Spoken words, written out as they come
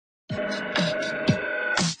Hey,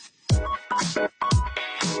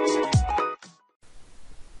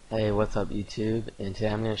 what's up YouTube? And today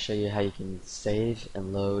I'm going to show you how you can save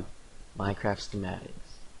and load Minecraft schematics.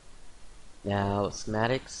 Now,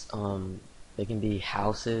 schematics, they can be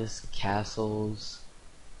houses, castles,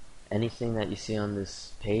 anything that you see on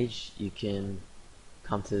this page. You can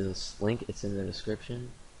come to this link, it's in the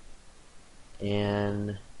description.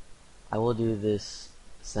 And I will do this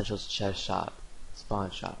Essentials Chest Shop,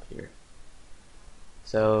 Spawn Shop here.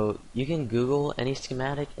 So you can Google any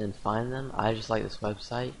schematic and find them. I just like this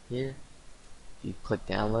website here. If you click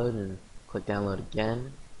download and click download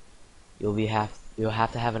again, you'll have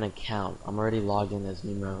to have an account. I'm already logged in as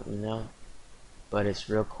numero uno, but it's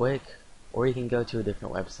real quick. Or you can go to a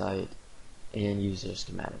different website and use their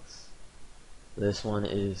schematics. This one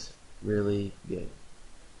is really good.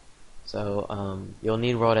 So you'll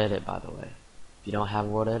need Worldedit, by the way. If you don't have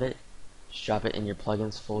Worldedit, just drop it in your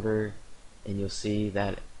plugins folder, and you'll see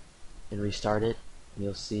that, and restart it, and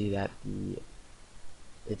you'll see that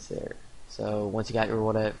it's there. So once you got your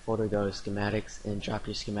Worldedit folder, go to schematics and drop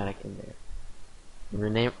your schematic in there.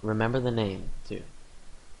 And remember the name too.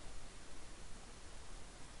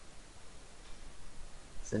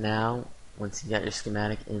 So now, once you got your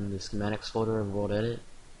schematic in the schematics folder of Worldedit,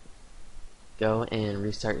 go and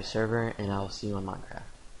restart your server, and I'll see you on Minecraft.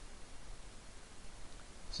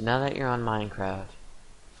 So now that you're on Minecraft,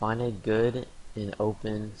 find a good and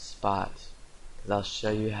open spot, because I'll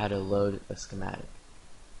show you how to load a schematic.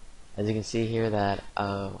 As you can see here that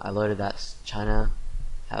I loaded that China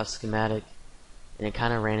house schematic, and it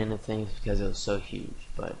kind of ran into things because it was so huge,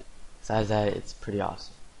 but besides that, it's pretty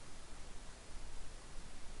awesome.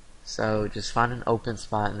 So just find an open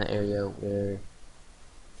spot in the area where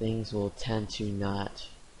things will tend to not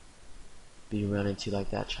be run into,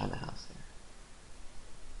 like that China house there.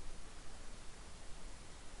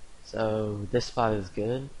 So this spot is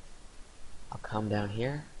good. I'll come down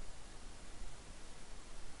here.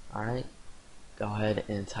 Alright, go ahead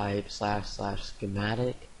and type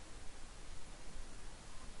 //schematic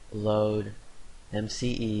load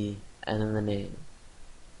MCE and then the name.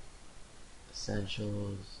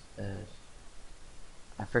 Essentials.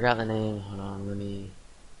 I forgot the name. Hold on,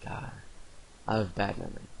 God, I have bad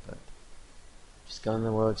memory, but just go in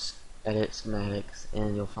the Worldedit schematics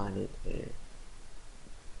and you'll find it there.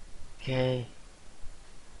 Okay,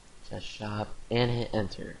 just shop and hit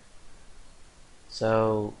enter.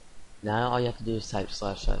 So now all you have to do is type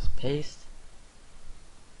 //paste,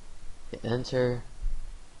 hit enter.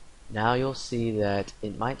 Now you'll see that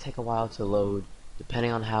it might take a while to load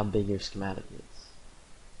depending on how big your schematic is.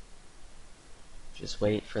 Just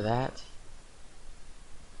wait for that.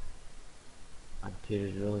 My computer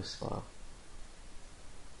is really slow.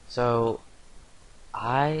 So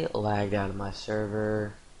I lagged out of my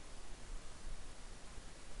server.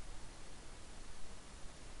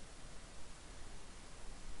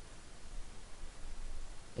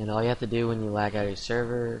 And all you have to do when you lag out of your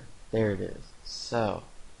server, there it is. So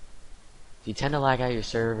if you tend to lag out your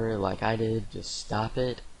server like I did, just stop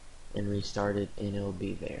it and restart it and it'll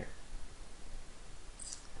be there.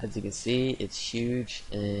 As you can see, it's huge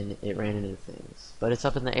and it ran into things, but it's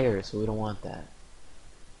up in the air, so we don't want that.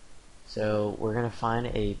 So we're going to find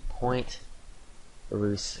a point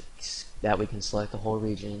that we can select the whole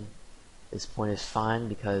region. This point is fine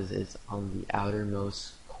because it's on the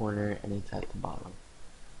outermost corner and it's at the bottom.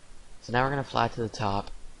 So now we're going to fly to the top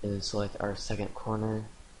and select our second corner.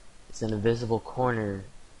 It's an invisible corner,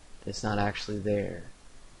 it's not actually there.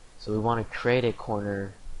 So we want to create a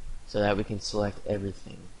corner so that we can select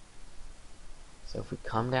everything. So if we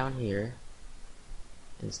come down here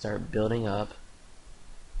and start building up,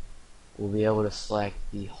 we'll be able to select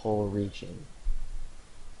the whole region.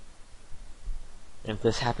 And if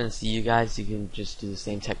this happens to you guys, you can just do the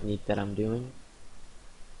same technique that I'm doing.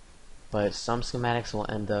 But some schematics will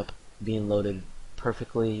end up being loaded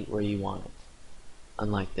perfectly where you want it,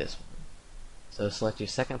 unlike this one. So select your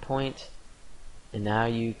second point, and now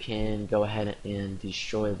you can go ahead and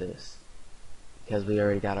destroy this because we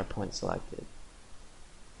already got our point selected.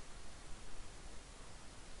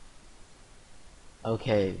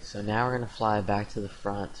 Okay, so now we're going to fly back to the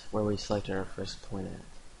front where we selected our first point at.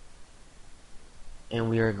 And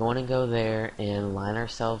we are going to go there and line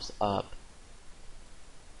ourselves up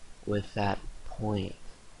with that point.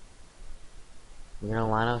 We're going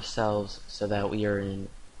to line ourselves so that we are in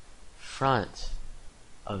front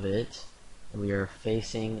of it and we are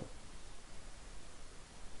facing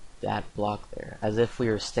that block there, as if we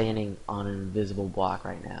were standing on an invisible block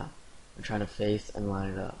right now. We're trying to face and line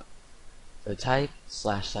it up. So type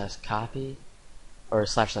 //copy or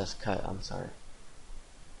 //cut, I'm sorry.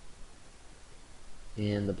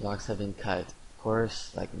 and the blocks have been cut. Of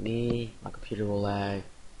course, like me, my computer will lag,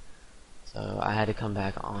 so I had to come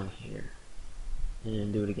back on here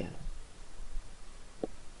and do it again.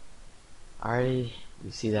 Alrighty,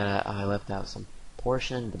 you see that I left out some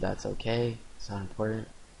portion, but that's okay. It's not important.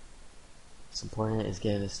 What's important is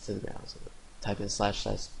getting this to the ground. So type in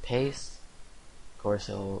 // paste. Of course,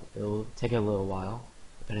 it'll take a little while,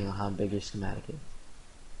 depending on how big your schematic is.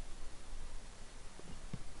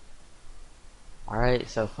 Alright,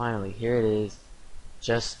 so finally, here it is.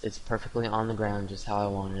 It's perfectly on the ground, just how I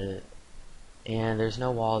wanted it. And there's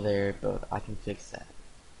no wall there, but I can fix that.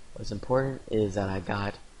 What's important is that I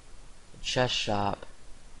got the chest shop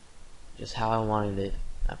just how I wanted it.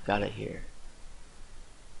 I've got it here.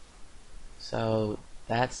 So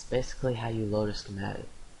that's basically how you load a schematic.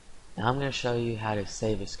 Now I'm going to show you how to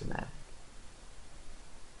save a schematic.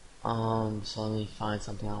 So let me find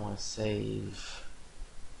something I want to save.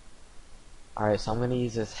 Alright, so I'm going to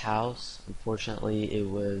use this house. Unfortunately, it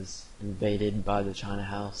was invaded by the China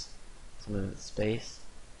house. Some of its space.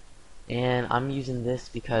 And I'm using this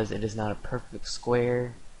because it is not a perfect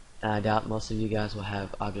square, and I doubt most of you guys will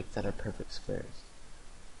have objects that are perfect squares.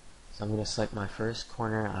 So I'm going to select my first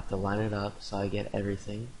corner. I have to line it up so I get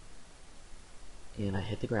everything. And I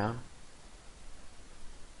hit the ground.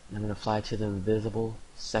 And I'm going to fly to the invisible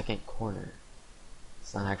second corner.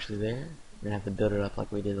 It's not actually there. We're going to have to build it up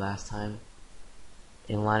like we did last time.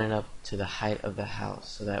 And line it up to the height of the house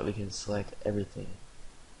so that we can select everything.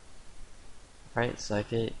 Right,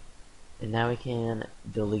 select it. And now we can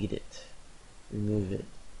delete it. Remove it.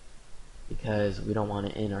 Because we don't want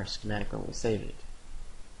it in our schematic when we save it.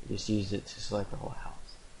 We just use it to select the whole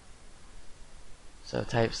house. So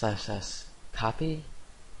type // copy.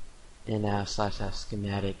 And now /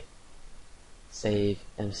 schematic save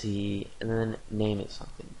MCE and then name it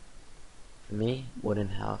something. For me, wooden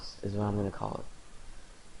house is what I'm going to call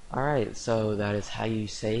it. Alright, so that is how you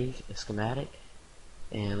save a schematic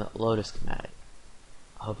and load a schematic.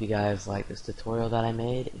 I hope you guys liked this tutorial that I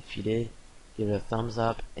made. If you did, give it a thumbs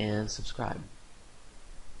up and subscribe.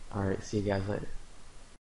 Alright, see you guys later.